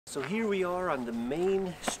So here we are on the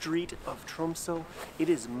main street of Tromso. It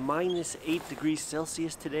is minus 8 degrees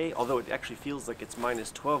Celsius today, although it actually feels like it's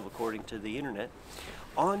minus 12 according to the internet.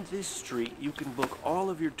 On this street, you can book all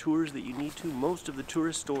of your tours that you need to. Most of the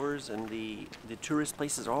tourist stores and the tourist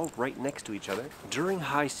places are all right next to each other. During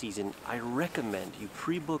high season, I recommend you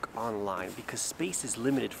pre-book online because space is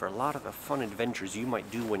limited for a lot of the fun adventures you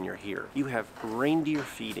might do when you're here. You have reindeer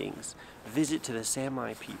feedings, visit to the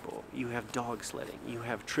Sami people, you have dog sledding, you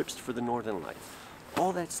have trips for the Northern Lights.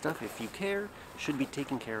 All that stuff, if you care, should be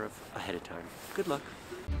taken care of ahead of time. Good luck.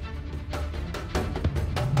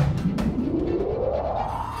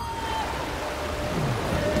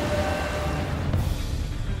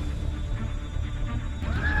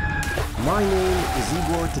 My name is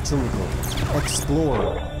Igor,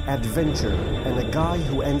 explorer, adventurer, and a guy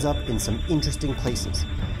who ends up in some interesting places.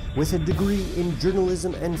 With a degree in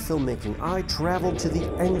journalism and filmmaking, I travel to the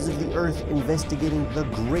ends of the earth investigating the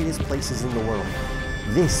greatest places in the world.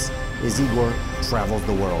 This is Igor Travels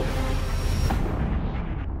the World.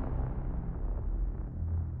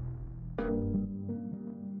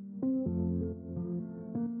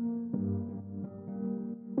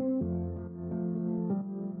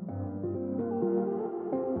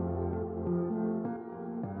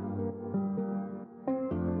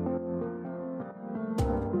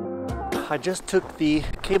 I just took the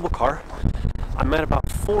cable car. I'm at about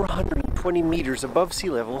 420 meters above sea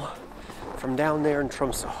level from down there in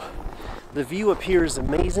Tromso. The view up here is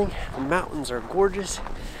amazing. The mountains are gorgeous.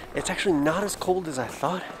 It's actually not as cold as I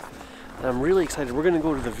thought. And I'm really excited. We're gonna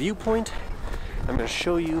go to the viewpoint. I'm gonna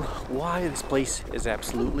show you why this place is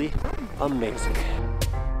absolutely amazing.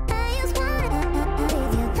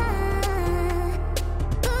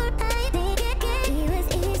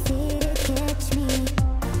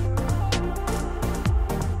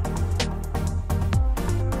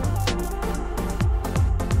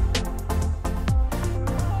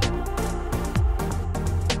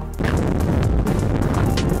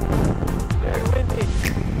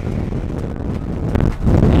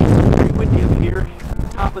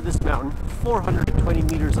 Of this mountain, 420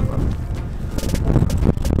 meters above.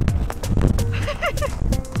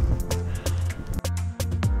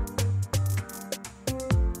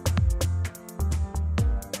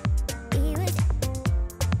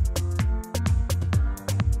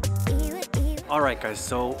 Alright guys,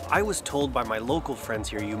 so I was told by my local friends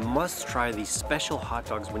here you must try these special hot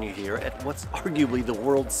dogs when you're here at what's arguably the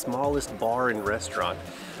world's smallest bar and restaurant.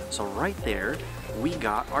 So right there, we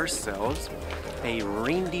got ourselves a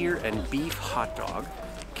reindeer and beef hot dog,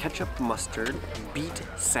 ketchup mustard, beet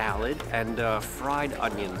salad, and fried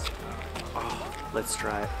onions. Oh, let's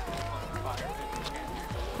try it.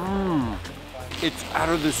 It's out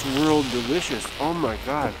of this world delicious. Oh my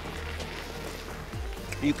god.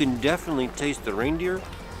 You can definitely taste the reindeer,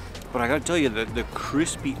 but I gotta tell you that the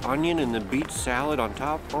crispy onion and the beet salad on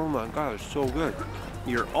top, oh my god, it's so good.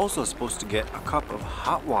 You're also supposed to get a cup of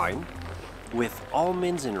hot wine with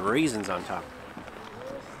almonds and raisins on top.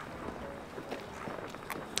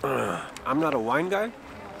 I'm not a wine guy,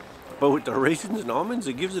 but with the raisins and almonds,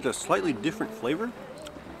 it gives it a slightly different flavor.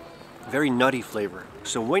 Very nutty flavor.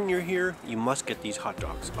 So when you're here, you must get these hot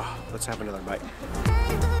dogs. Oh, let's have another bite.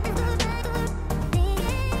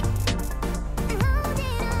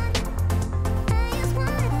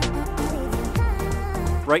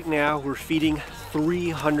 Right now, we're feeding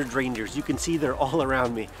 300 reindeers. You can see they're all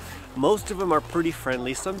around me. Most of them are pretty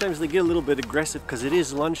friendly. Sometimes they get a little bit aggressive because it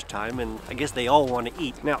is lunchtime and I guess they all want to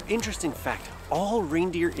eat. Now, interesting fact, all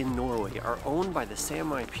reindeer in Norway are owned by the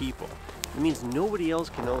Sami people. It means nobody else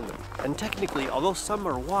can own them. And technically, although some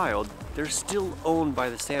are wild, they're still owned by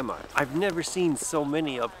the Sami. I've never seen so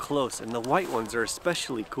many up close, and the white ones are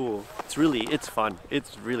especially cool. It's fun.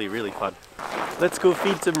 It's really, really fun. Let's go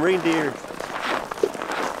feed some reindeer.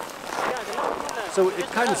 So it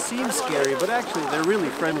kind of seems scary, but actually they're really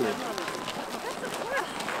friendly.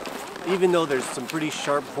 Even though there's some pretty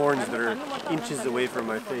sharp horns that are inches away from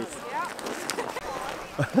my face.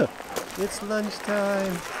 It's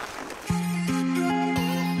lunchtime.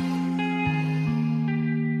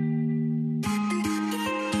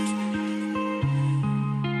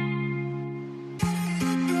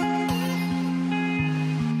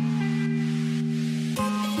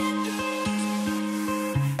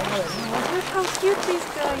 How cute this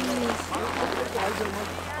guy is.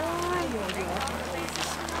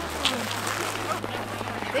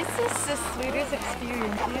 This is the sweetest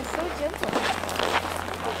experience. He is so gentle.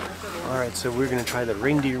 Alright, so we're gonna try the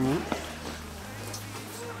reindeer meat.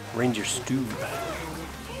 Reindeer stew.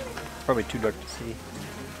 Probably too dark to see.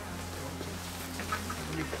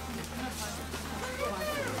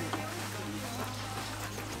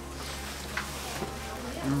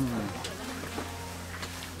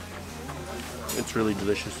 It's really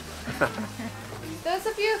delicious. Those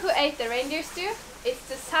of you who ate the reindeer stew, it's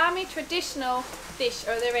the Sami traditional dish,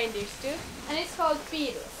 or the reindeer stew, and it's called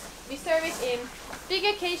beetles. We serve it in big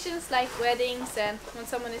occasions like weddings and when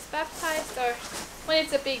someone is baptized or when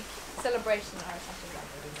it's a big celebration or something like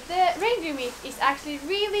that. The reindeer meat is actually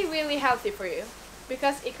really healthy for you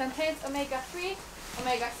because it contains omega-3,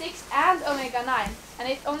 omega-6 and omega-9, and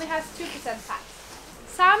it only has 2% fat.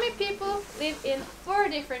 Sami people live in 4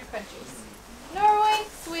 different countries: Norway,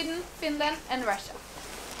 Sweden, Finland and Russia.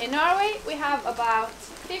 In Norway we have about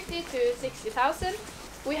 50 to 60,000.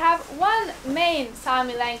 We have one main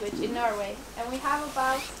Sami language in Norway, and we have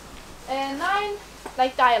about 9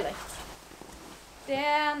 dialects.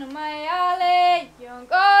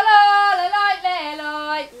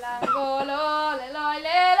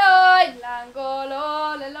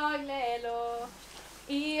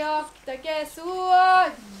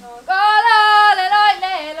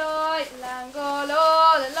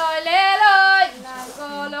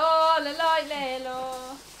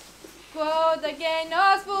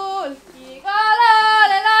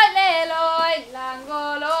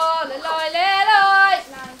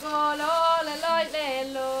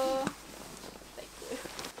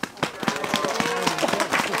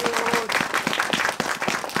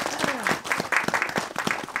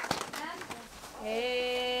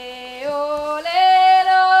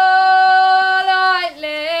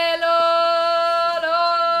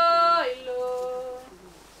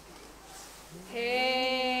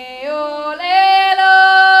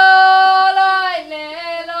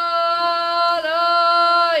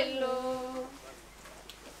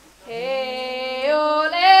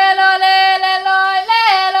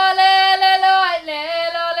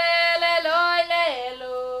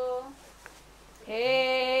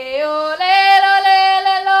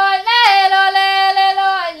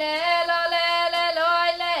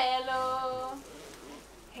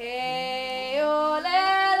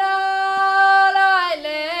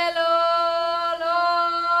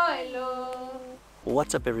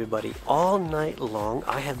 What's up everybody? All night long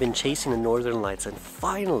I have been chasing the northern lights, and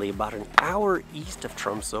finally about an hour east of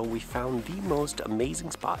Tromso we found the most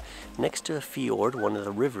amazing spot next to a fjord, one of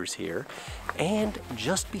the rivers here, and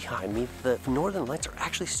just behind me the northern lights are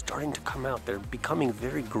actually starting to come out. They're becoming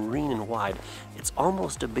very green and wide. It's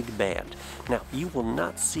almost a big band. Now you will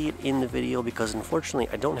not see it in the video because unfortunately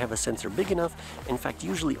I don't have a sensor big enough. In fact,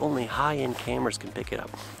 usually only high-end cameras can pick it up.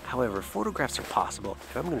 However, photographs are possible,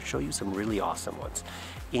 and I'm going to show you some really awesome ones.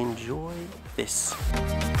 Enjoy this.